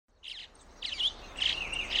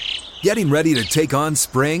Getting ready to take on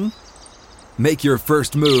spring? Make your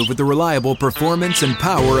first move with the reliable performance and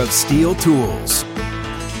power of Steel tools.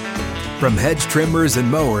 From hedge trimmers and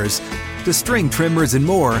mowers to string trimmers and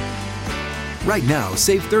more, right now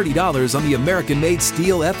save $30 on the American-made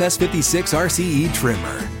Steel FS56 RCE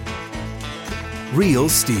trimmer. Real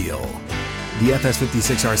Steel. The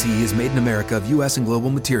FS56 RCE is made in America of U.S. and global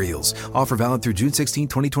materials. Offer valid through June 16,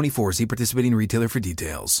 2024. See participating retailer for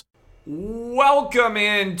details. Welcome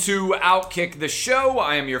into Outkick the Show.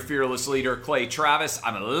 I am your fearless leader, Clay Travis.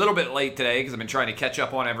 I'm a little bit late today because I've been trying to catch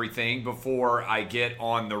up on everything before I get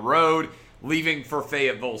on the road, leaving for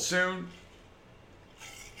Fayetteville soon.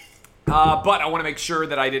 But I want to make sure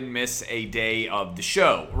that I didn't miss a day of the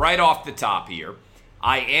show. Right off the top here,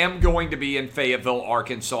 I am going to be in Fayetteville,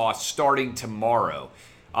 Arkansas starting tomorrow.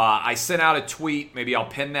 I sent out a tweet. Maybe I'll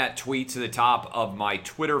pin that tweet to the top of my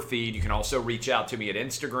Twitter feed. You can also reach out to me at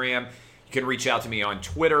Instagram. You can reach out to me on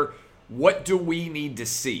Twitter. What do we need to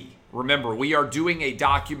see? Remember, we are doing a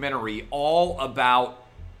documentary all about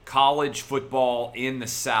college football in the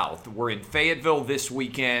South. We're in Fayetteville this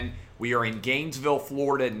weekend. We are in Gainesville,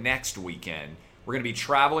 Florida next weekend. We're going to be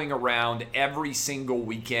traveling around every single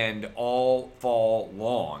weekend all fall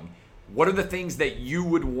long. What are the things that you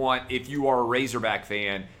would want, if you are a Razorback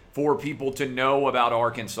fan, for people to know about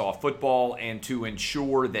Arkansas football and to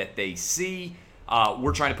ensure that they see?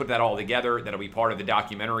 We're trying to put that all together. That'll be part of the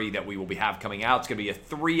documentary that we will have coming out. It's going to be a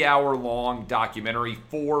 3-hour-long documentary,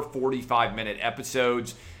 4 45-minute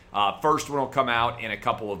episodes. First one will come out in a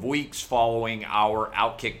couple of weeks following our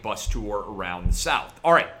Outkick bus tour around the South.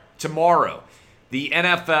 All right, tomorrow, the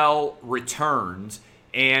NFL returns,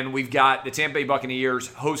 and we've got the Tampa Bay Buccaneers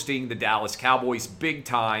hosting the Dallas Cowboys.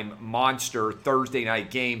 Big-time monster Thursday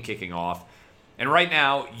night game kicking off. And right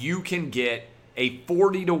now, you can get a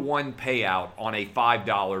 40-1 payout on a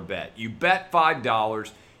 $5 bet. You bet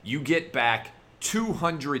 $5, you get back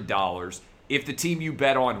 $200 if the team you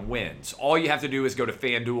bet on wins. All you have to do is go to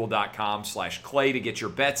FanDuel.com/Clay to get your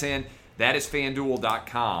bets in. That is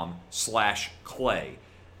FanDuel.com/Clay.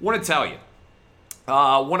 Want to tell you,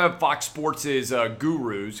 one of Fox Sports'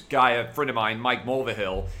 gurus, a friend of mine, Mike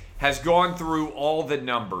Mulvihill, has gone through all the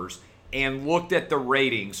numbers and looked at the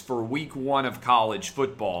ratings for week 1 of college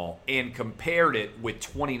football and compared it with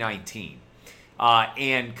 2019.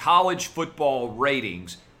 And college football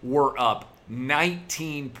ratings were up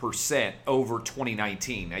 19% over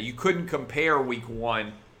 2019. Now, you couldn't compare week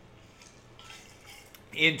 1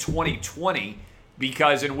 in 2020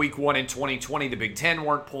 because in week 1 in 2020, the Big Ten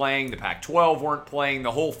weren't playing, the Pac-12 weren't playing,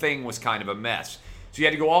 the whole thing was kind of a mess. So you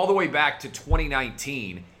had to go all the way back to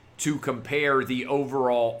 2019 to compare the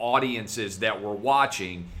overall audiences that were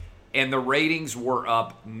watching, and the ratings were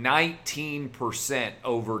up 19%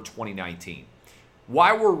 over 2019.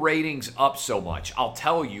 Why were ratings up so much? I'll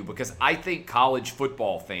tell you, because I think college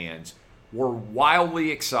football fans were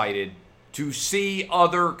wildly excited to see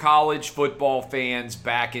other college football fans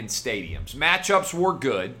back in stadiums. Matchups were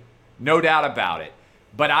good, no doubt about it.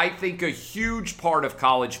 But I think a huge part of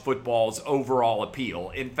college football's overall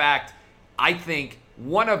appeal, in fact, I think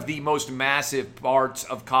one of the most massive parts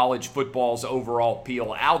of college football's overall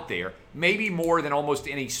appeal out there, maybe more than almost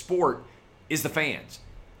any sport, is the fans.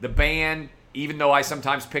 The band, even though I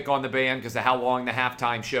sometimes pick on the band because of how long the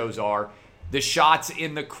halftime shows are, the shots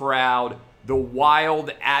in the crowd, the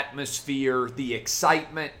wild atmosphere, the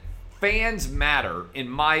excitement. Fans matter, in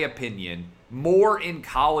my opinion, more in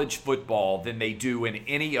college football than they do in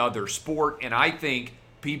any other sport. And I think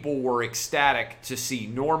people were ecstatic to see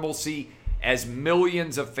normalcy as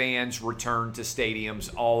millions of fans returned to stadiums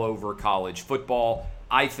all over college football.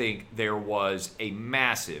 I think there was a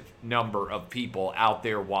massive number of people out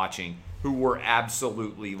there watching who were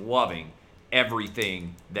absolutely loving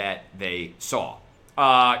everything that they saw.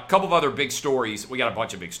 A couple of other big stories. We got a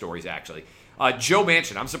bunch of big stories, actually. Joe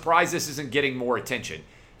Manchin. I'm surprised this isn't getting more attention.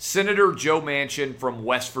 Senator Joe Manchin from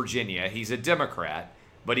West Virginia. He's a Democrat,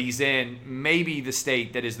 but he's in maybe the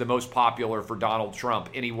state that is the most popular for Donald Trump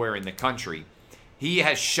anywhere in the country. He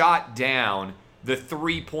has shot down the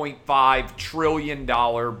 $3.5 trillion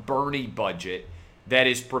Bernie budget that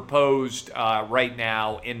is proposed right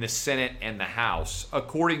now in the Senate and the House.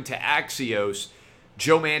 According to Axios,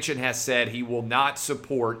 Joe Manchin has said he will not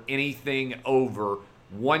support anything over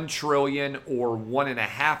 $1 trillion or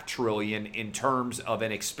 $1.5 trillion in terms of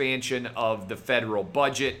an expansion of the federal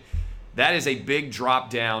budget. That is a big drop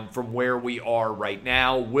down from where we are right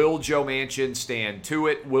now. Will Joe Manchin stand to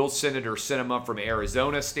it? Will Senator Sinema from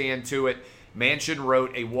Arizona stand to it? Manchin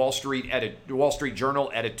wrote a Wall Street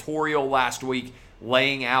Journal editorial last week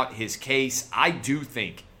laying out his case. I do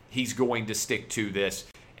think he's going to stick to this.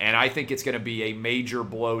 And I think it's going to be a major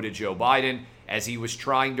blow to Joe Biden as he was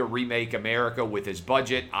trying to remake America with his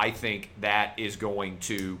budget. I think that is going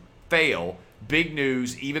to fail. Big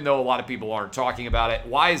news, even though a lot of people aren't talking about it.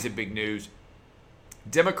 Why is it big news?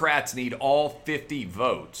 Democrats need all 50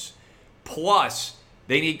 votes. Plus,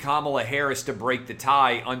 they need Kamala Harris to break the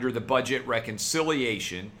tie under the budget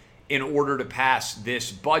reconciliation in order to pass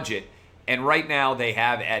this budget. And right now, they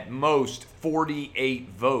have at most 48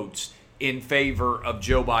 votes in favor of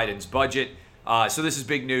Joe Biden's budget. So this is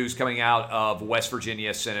big news coming out of West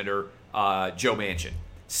Virginia Senator Joe Manchin.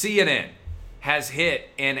 CNN has hit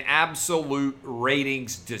an absolute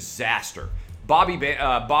ratings disaster. Bobby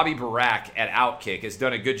Barack at Outkick has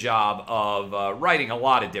done a good job of writing a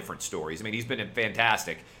lot of different stories. I mean, he's been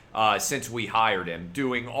fantastic since we hired him,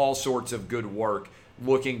 doing all sorts of good work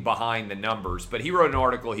looking behind the numbers. But he wrote an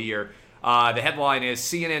article here. The headline is,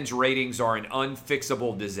 CNN's ratings are an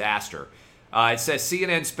unfixable disaster. It says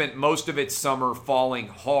CNN spent most of its summer falling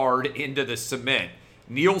hard into the cement.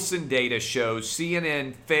 Nielsen data shows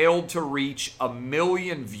CNN failed to reach 1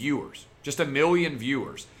 million viewers, just 1 million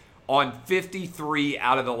viewers, on 53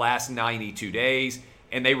 out of the last 92 days,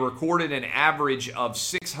 and they recorded an average of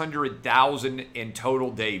 600,000 in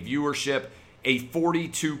total day viewership, a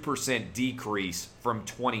 42% decrease from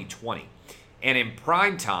 2020. And in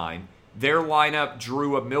prime time, their lineup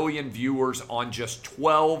drew 1 million viewers on just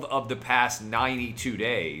 12 of the past 92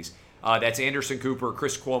 days. That's Anderson Cooper,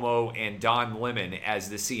 Chris Cuomo, and Don Lemon as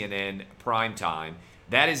the CNN primetime.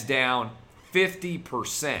 That is down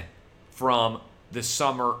 50% from the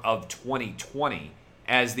summer of 2020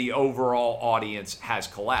 as the overall audience has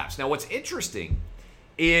collapsed. Now, what's interesting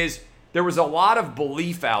is there was a lot of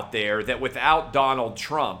belief out there that without Donald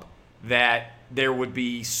Trump that there would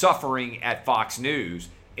be suffering at Fox News.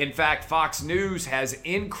 In fact, Fox News has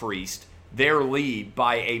increased their lead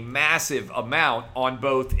by a massive amount on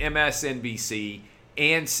both MSNBC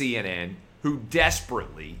and CNN, who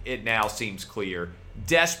desperately, it now seems clear,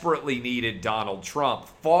 desperately needed Donald Trump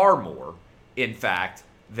far more, in fact,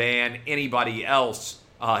 than anybody else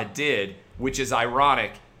did, which is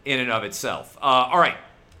ironic in and of itself. All right,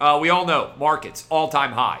 we all know markets,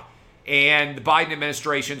 all-time high. And the Biden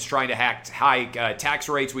administration's trying to hike tax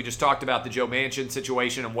rates. We just talked about the Joe Manchin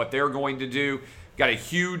situation and what they're going to do. Got a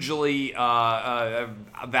hugely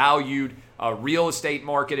valued real estate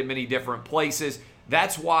market in many different places.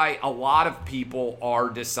 That's why a lot of people are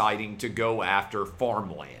deciding to go after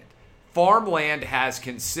farmland. Farmland has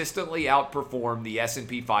consistently outperformed the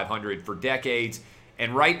S&P 500 for decades.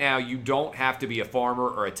 And right now, you don't have to be a farmer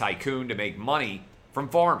or a tycoon to make money from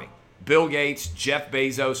farming. Bill Gates, Jeff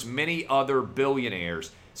Bezos, many other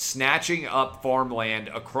billionaires snatching up farmland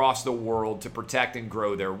across the world to protect and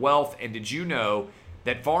grow their wealth. And did you know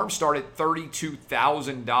that farms start at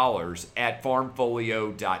 $32,000 at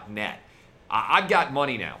farmfolio.net? I've got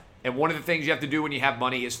money now. And one of the things you have to do when you have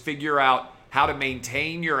money is figure out how to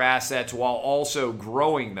maintain your assets while also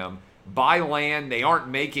growing them. Buy land. They aren't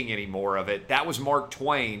making any more of it. That was Mark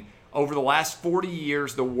Twain. Over the last 40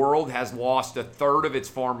 years, the world has lost a third of its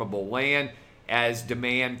farmable land as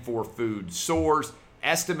demand for food soars.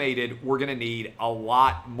 Estimated we're going to need a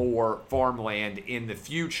lot more farmland in the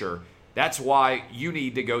future. That's why you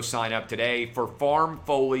need to go sign up today for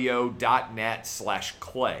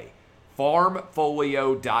farmfolio.net/clay.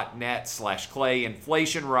 Farmfolio.net/clay.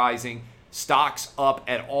 Inflation rising, stocks up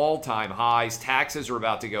at all-time highs, taxes are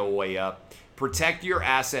about to go way up. Protect your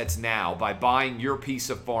assets now by buying your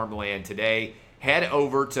piece of farmland today. Head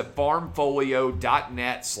over to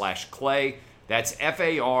farmfolio.net/clay. That's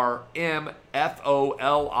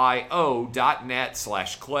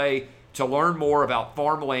farmfolio.net/clay. To learn more about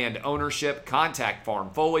farmland ownership, contact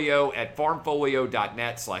Farmfolio at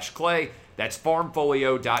farmfolio.net/clay. That's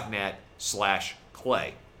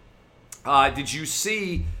farmfolio.net/clay. Did you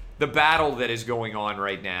see the battle that is going on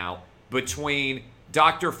right now between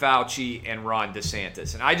Dr. Fauci and Ron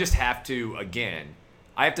DeSantis? And I just have to, again,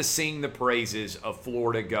 I have to sing the praises of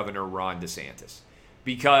Florida Governor Ron DeSantis.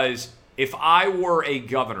 Because if I were a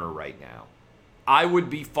governor right now, I would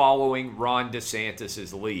be following Ron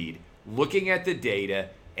DeSantis' lead, looking at the data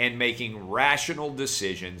and making rational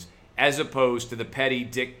decisions as opposed to the petty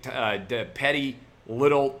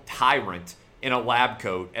little tyrant in a lab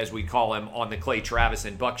coat, as we call him on the Clay Travis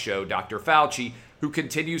and Buck Show, Dr. Fauci, who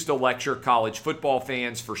continues to lecture college football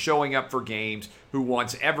fans for showing up for games, who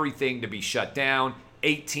wants everything to be shut down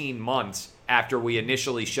 18 months after we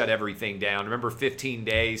initially shut everything down. Remember, 15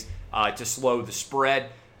 days to slow the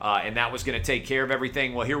spread, and that was going to take care of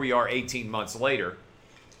everything. Well, here we are 18 months later.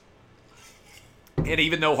 And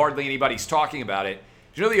even though hardly anybody's talking about it,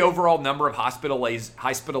 Do you know the overall number of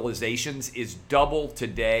hospitalizations is double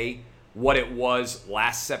today what it was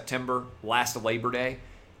last September, last Labor Day?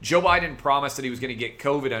 Joe Biden promised that he was going to get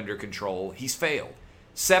COVID under control. He's failed.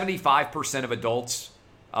 75% of adults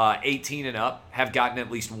 18 and up have gotten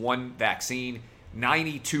at least one vaccine.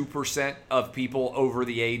 92% of people over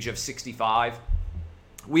the age of 65.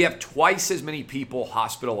 We have twice as many people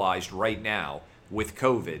hospitalized right now with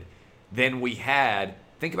COVID than we had.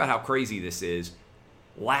 Think about how crazy this is.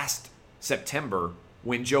 Last September,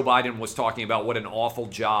 when Joe Biden was talking about what an awful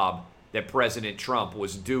job that President Trump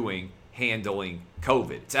was doing handling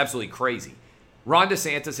COVID. It's absolutely crazy. Ron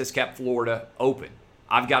DeSantis has kept Florida open.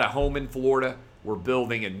 I've got a home in Florida. We're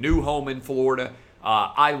building a new home in Florida.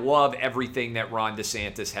 I love everything that Ron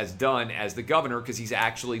DeSantis has done as the governor because he's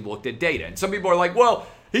actually looked at data. And some people are like, well,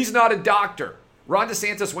 he's not a doctor. Ron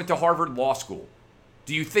DeSantis went to Harvard Law School.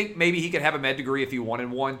 Do you think maybe he could have a med degree if he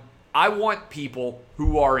wanted one? I want people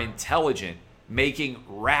who are intelligent making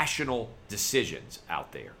rational decisions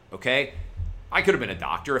out there, okay? I could have been a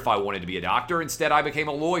doctor if I wanted to be a doctor. Instead, I became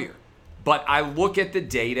a lawyer. But I look at the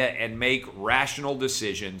data and make rational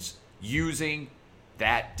decisions using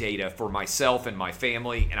that data for myself and my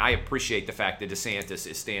family, and I appreciate the fact that DeSantis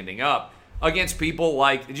is standing up against people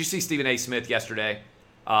like, did you see Stephen A. Smith yesterday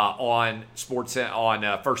on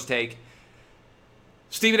First Take?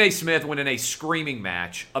 Stephen A. Smith went in a screaming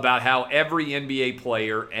match about how every NBA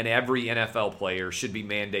player and every NFL player should be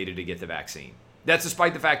mandated to get the vaccine. That's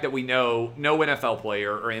despite the fact that we know no NFL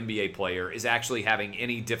player or NBA player is actually having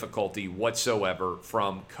any difficulty whatsoever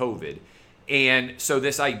from COVID. And so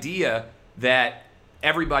this idea that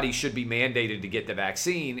everybody should be mandated to get the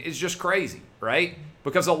vaccine is just crazy, right?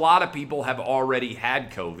 Because a lot of people have already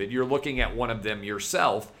had COVID. You're looking at one of them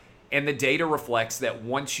yourself, and the data reflects that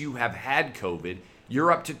once you have had COVID,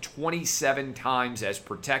 you're up to 27 times as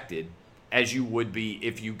protected as you would be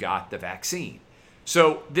if you got the vaccine.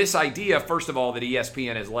 So this idea, first of all, that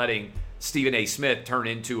ESPN is letting Stephen A. Smith turn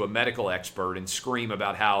into a medical expert and scream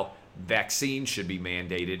about how vaccines should be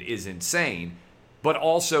mandated is insane. But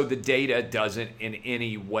also the data doesn't in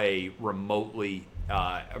any way remotely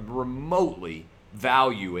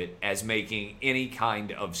value it as making any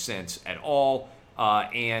kind of sense at all.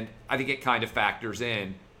 And I think it kind of factors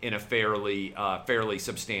in a fairly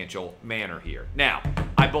substantial manner here. Now,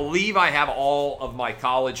 I believe I have all of my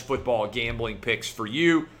college football gambling picks for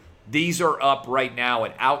you. These are up right now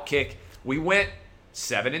at Outkick. We went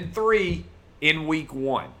 7-3 in week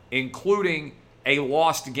one, including a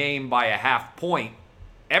lost game by a half point.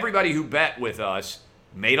 Everybody who bet with us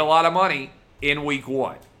made a lot of money in week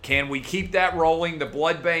one. Can we keep that rolling? The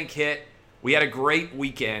blood bank hit. We had a great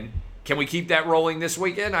weekend. Can we keep that rolling this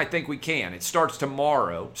weekend? I think we can. It starts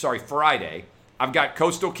Friday. I've got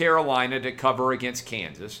Coastal Carolina to cover against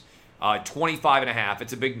Kansas. 25.5.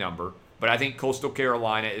 It's a big number, but I think Coastal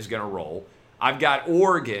Carolina is going to roll. I've got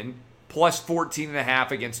Oregon plus 14.5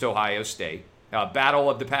 against Ohio State. Battle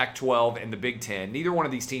of the Pac-12 and the Big Ten. Neither one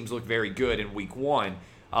of these teams look very good in week one,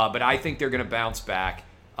 but I think they're going to bounce back.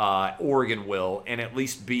 Oregon will, and at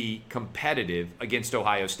least be competitive against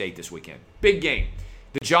Ohio State this weekend. Big game.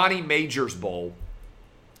 The Johnny Majors Bowl.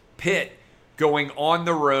 Pitt going on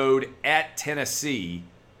the road at Tennessee.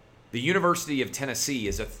 The University of Tennessee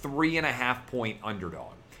is a 3.5-point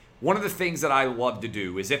underdog. One of the things that I love to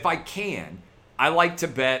do is, if I can, I like to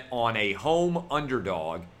bet on a home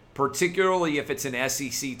underdog, particularly if it's an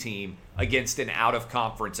SEC team against an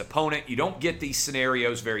out-of-conference opponent. You don't get these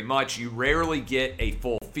scenarios very much. You rarely get a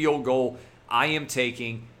full field goal. I am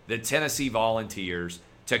taking the Tennessee Volunteers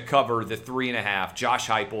to cover the 3.5. Josh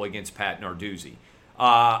Heupel against Pat Narduzzi.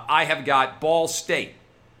 I have got Ball State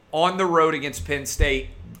on the road against Penn State.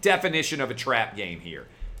 Definition of a trap game here.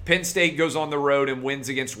 Penn State goes on the road and wins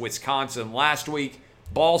against Wisconsin last week.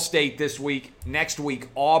 Ball State this week. Next week,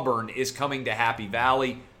 Auburn is coming to Happy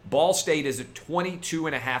Valley. Ball State is a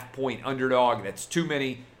 22.5-point underdog. That's too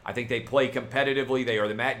many. I think they play competitively. They are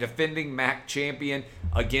the defending MAC champion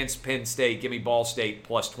against Penn State. Give me Ball State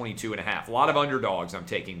plus 22.5. A lot of underdogs I'm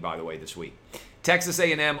taking, by the way, this week. Texas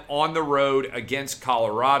A&M on the road against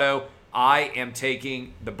Colorado. I am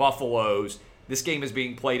taking the Buffaloes. This game is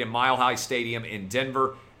being played in Mile High Stadium in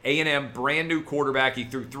Denver. A&M, brand new quarterback. He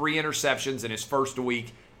threw 3 interceptions in his first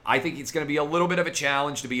week. I think it's going to be a little bit of a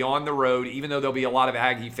challenge to be on the road, even though there'll be a lot of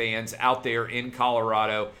Aggie fans out there in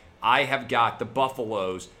Colorado. I have got the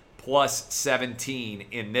Buffaloes plus 17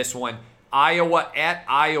 in this one. Iowa at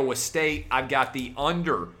Iowa State. I've got the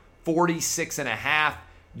under 46.5.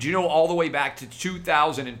 Do you know all the way back to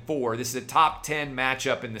 2004? This is a top 10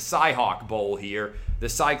 matchup in the Cy-Hawk Bowl here. The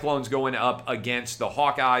Cyclones going up against the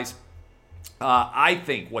Hawkeyes. I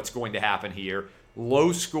think what's going to happen here,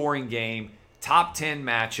 low-scoring game, top 10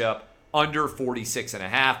 matchup, under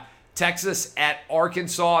 46.5. Texas at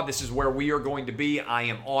Arkansas. This is where we are going to be. I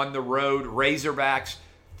am on the road. Razorbacks,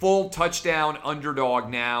 full touchdown underdog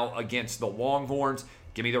now against the Longhorns.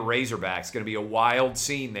 Give me the Razorbacks. Going to be a wild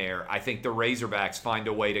scene there. I think the Razorbacks find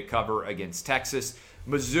a way to cover against Texas.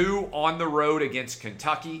 Mizzou on the road against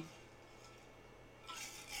Kentucky.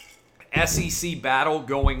 SEC battle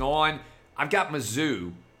going on. I've got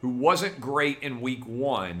Mizzou, who wasn't great in week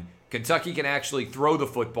 1. Kentucky can actually throw the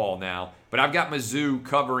football now, but I've got Mizzou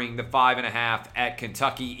covering the 5.5 at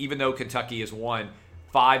Kentucky, even though Kentucky has won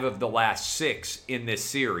 5 of the last 6 in this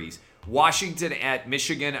series. Washington at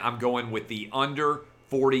Michigan, I'm going with the under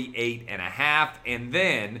 48.5. And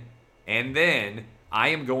then I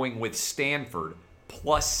am going with Stanford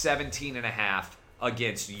plus 17.5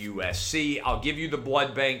 against USC. I'll give you the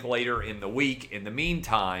blood bank later in the week. In the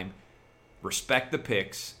meantime, respect the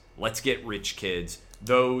picks. Let's get rich, kids.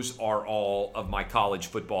 Those are all of my college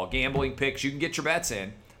football gambling picks. You can get your bets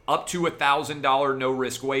in up to $1,000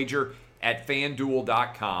 no-risk wager at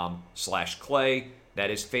FanDuel.com/Clay. That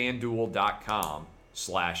is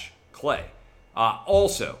FanDuel.com/Clay.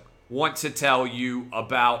 Also, want to tell you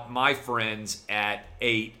about my friends at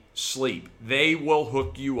 8 Sleep. They will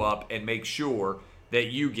hook you up and make sure that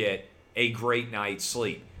you get a great night's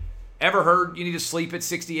sleep. Ever heard you need to sleep at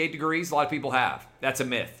 68 degrees? A lot of people have. That's a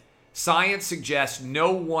myth. Science suggests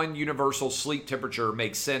no one universal sleep temperature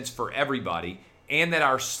makes sense for everybody, and that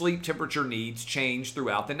our sleep temperature needs change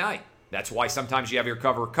throughout the night. That's why sometimes you have your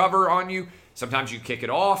cover on you, sometimes you kick it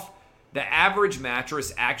off. The average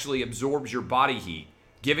mattress actually absorbs your body heat,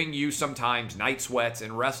 giving you sometimes night sweats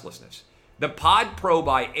and restlessness. The Pod Pro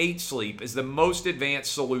by 8 Sleep is the most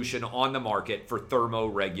advanced solution on the market for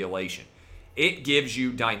thermoregulation. It gives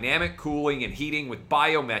you dynamic cooling and heating with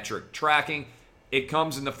biometric tracking. It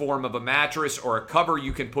comes in the form of a mattress or a cover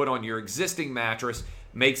you can put on your existing mattress,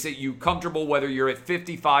 makes it you comfortable whether you're at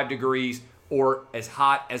 55 degrees or as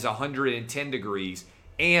hot as 110 degrees.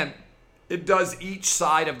 And it does each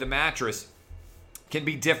side of the mattress can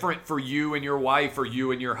be different for you and your wife, or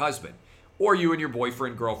you and your husband, or you and your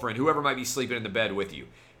boyfriend, girlfriend, whoever might be sleeping in the bed with you.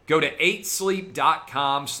 Go to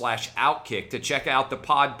 8sleep.com/outkick to check out the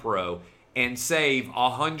Pod Pro and save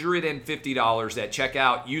 $150 at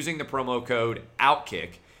checkout using the promo code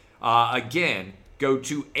OUTKICK. Again, go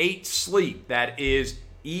to 8sleep, that is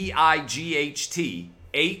EIGHT,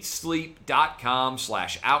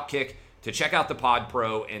 8sleep.com/OUTKICK to check out the Pod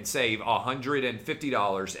Pro and save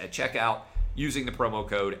 $150 at checkout using the promo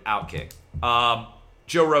code OUTKICK.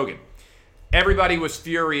 Joe Rogan. Everybody was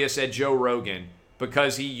furious at Joe Rogan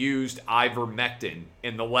because he used ivermectin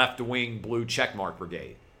in the left-wing blue checkmark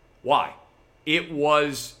brigade. Why? It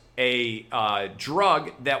was a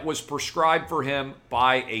drug that was prescribed for him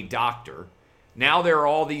by a doctor. Now there are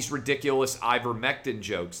all these ridiculous ivermectin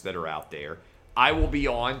jokes that are out there. I will be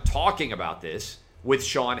on talking about this with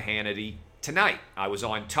Sean Hannity tonight. I was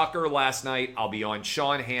on Tucker last night. I'll be on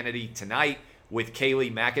Sean Hannity tonight with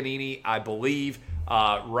Kayleigh McEnany, I believe,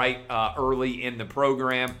 early in the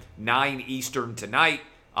program, 9 Eastern tonight.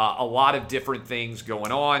 A lot of different things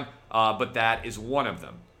going on, but that is one of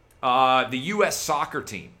them. The U.S. soccer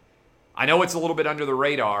team. I know it's a little bit under the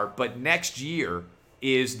radar, but next year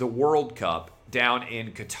is the World Cup down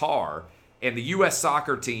in Qatar, and the U.S.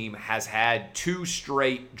 soccer team has had 2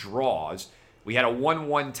 straight draws. We had a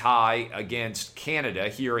 1-1 tie against Canada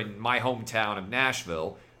here in my hometown of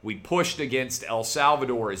Nashville. We pushed against El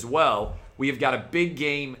Salvador as well. We have got a big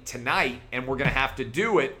game tonight, and we're going to have to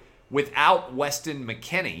do it without Weston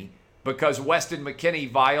McKennie because Weston McKennie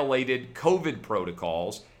violated COVID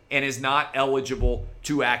protocols and is not eligible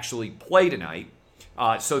to actually play tonight.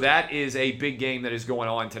 So that is a big game that is going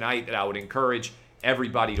on tonight that I would encourage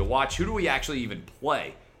everybody to watch. Who do we actually even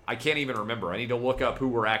play? I can't even remember. I need to look up who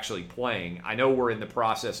we're actually playing. I know we're in the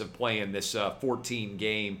process of playing this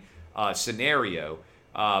 14-game scenario,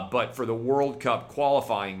 but for the World Cup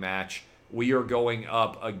qualifying match, we are going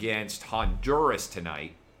up against Honduras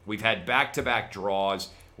tonight. We've had back-to-back draws.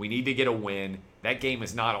 We need to get a win. That game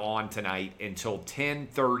is not on tonight until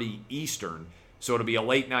 10:30 Eastern, so it'll be a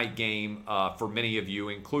late-night game for many of you,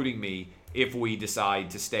 including me, if we decide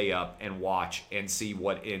to stay up and watch and see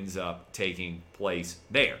what ends up taking place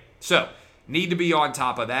there. So, need to be on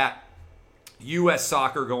top of that. U.S.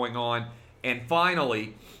 soccer going on. And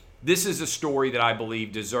finally, this is a story that I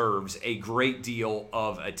believe deserves a great deal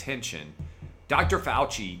of attention. Dr.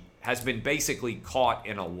 Fauci has been basically caught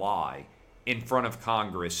in a lie in front of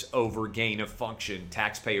Congress over gain-of-function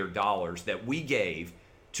taxpayer dollars that we gave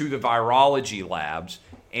to the virology labs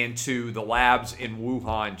and to the labs in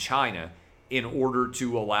Wuhan, China. in order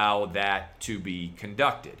to allow that to be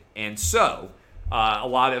conducted. And so a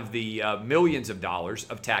lot of the millions of dollars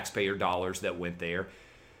of taxpayer dollars that went there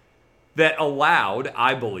that allowed,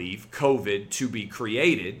 I believe, COVID to be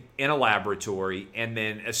created in a laboratory and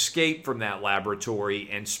then escape from that laboratory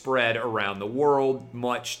and spread around the world,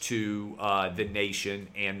 much to the nation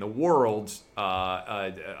and the world's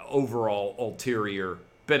overall ulterior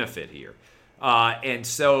benefit here. And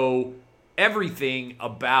so everything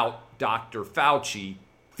about Dr. Fauci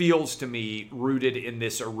feels to me rooted in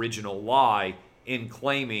this original lie in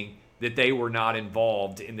claiming that they were not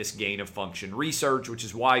involved in this gain-of-function research, which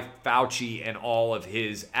is why Fauci and all of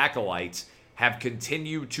his acolytes have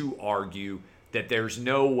continued to argue that there's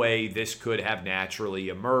no way this could have naturally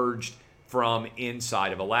emerged from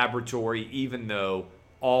inside of a laboratory, even though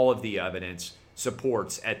all of the evidence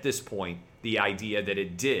supports, at this point, the idea that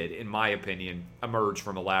it did, in my opinion, emerge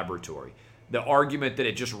from a laboratory. The argument that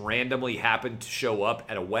it just randomly happened to show up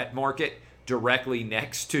at a wet market directly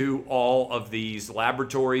next to all of these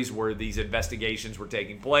laboratories where these investigations were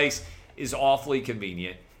taking place is awfully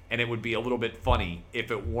convenient, and it would be a little bit funny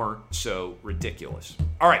if it weren't so ridiculous.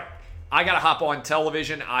 All right, I got to hop on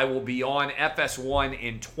television. I will be on FS1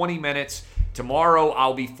 in 20 minutes. Tomorrow,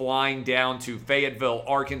 I'll be flying down to Fayetteville,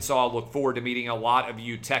 Arkansas. Look forward to meeting a lot of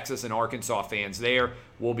you Texas and Arkansas fans there.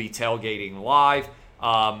 We'll be tailgating live.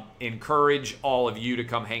 Encourage all of you to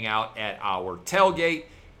come hang out at our tailgate.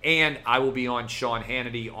 And I will be on Sean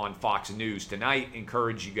Hannity on Fox News tonight.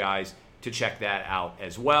 Encourage you guys to check that out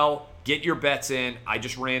as well. Get your bets in. I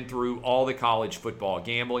just ran through all the college football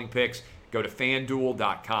gambling picks. Go to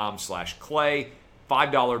FanDuel.com/Clay.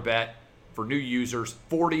 $5 bet for new users.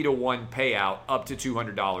 40-1 payout up to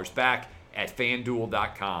 $200 back at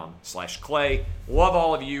FanDuel.com/Clay. Love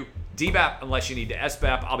all of you. DBAP unless you need to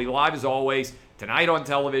SBAP. I'll be live as always tonight on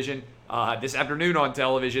television. This afternoon on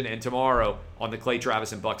television, and tomorrow on the Clay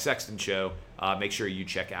Travis and Buck Sexton show. Make sure you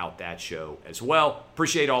check out that show as well.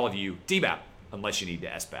 Appreciate all of you. DBAP, unless you need to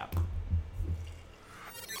SBAP.